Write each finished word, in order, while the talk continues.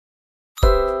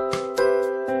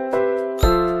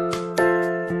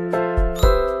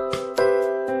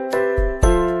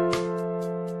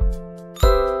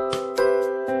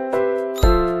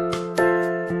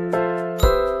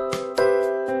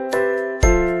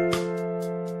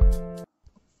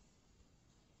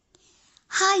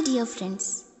dear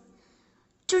friends.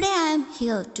 Today I am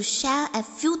here to share a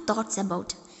few thoughts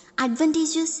about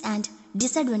advantages and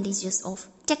disadvantages of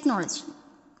technology.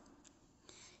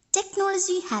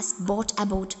 Technology has brought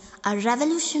about a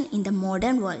revolution in the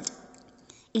modern world.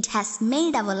 It has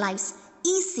made our lives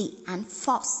easy and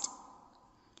fast.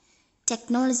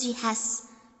 Technology has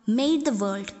made the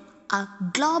world a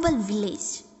global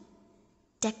village.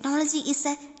 Technology is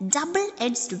a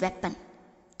double-edged weapon.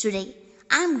 Today,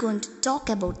 I am going to talk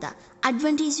about the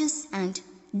advantages and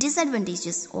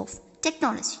disadvantages of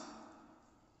technology.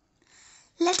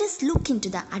 Let us look into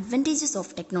the advantages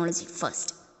of technology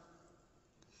first.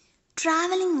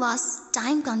 Traveling was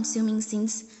time-consuming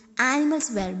since animals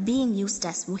were being used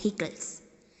as vehicles.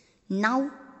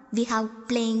 Now we have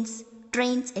planes,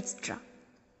 trains, etc.,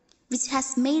 which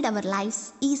has made our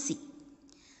lives easy.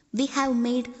 We have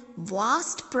made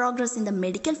vast progress in the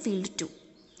medical field too.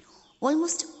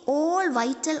 Almost all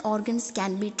vital organs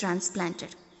can be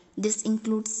transplanted. This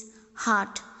includes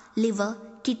heart, liver,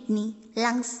 kidney,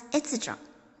 lungs, etc.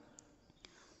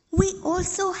 We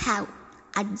also have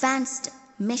advanced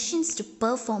machines to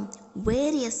perform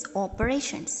various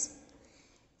operations.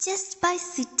 Just by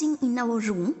sitting in our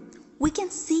room, we can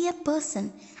see a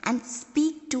person and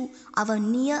speak to our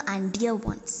near and dear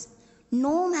ones,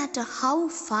 no matter how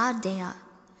far they are.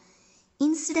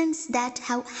 Incidents that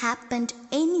have happened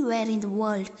anywhere in the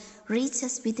world reach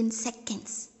us within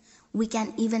seconds. We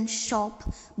can even shop,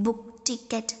 book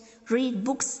ticket, read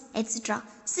books, etc.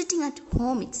 sitting at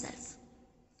home itself.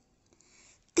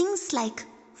 Things like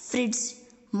fridge,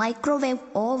 microwave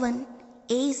oven,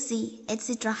 AC,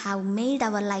 etc. have made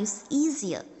our lives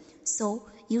easier.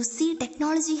 So, you see,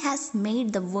 technology has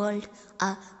made the world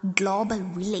a global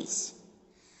village.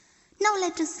 Now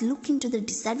let us look into the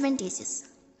disadvantages.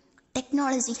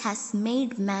 Technology has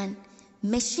made man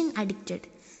machine addicted.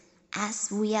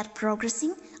 As we are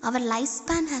progressing, our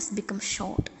lifespan has become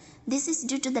short. This is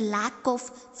due to the lack of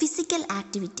physical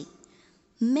activity.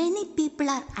 Many people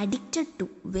are addicted to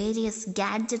various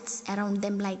gadgets around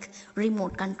them like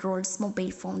remote controls,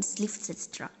 mobile phones, lifts,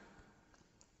 etc.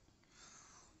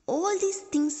 All these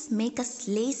things make us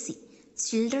lazy.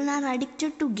 Children are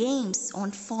addicted to games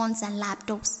on phones and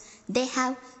laptops. They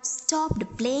have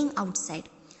stopped playing outside.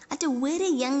 At a very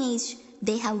young age,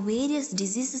 they have various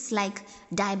diseases like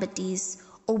diabetes,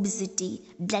 obesity,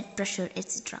 blood pressure,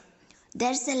 etc.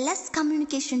 There is a less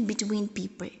communication between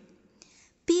people.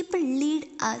 People lead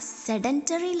a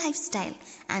sedentary lifestyle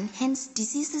and hence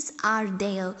diseases are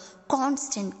their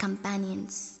constant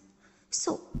companions.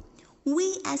 So,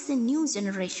 we as a new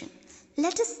generation,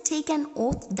 let us take an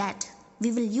oath that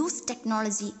we will use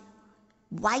technology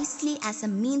wisely as a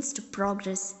means to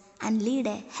progress and lead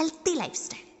a healthy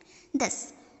lifestyle.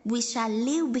 Thus, we shall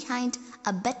leave behind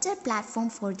a better platform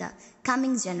for the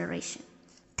coming generation.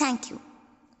 Thank you.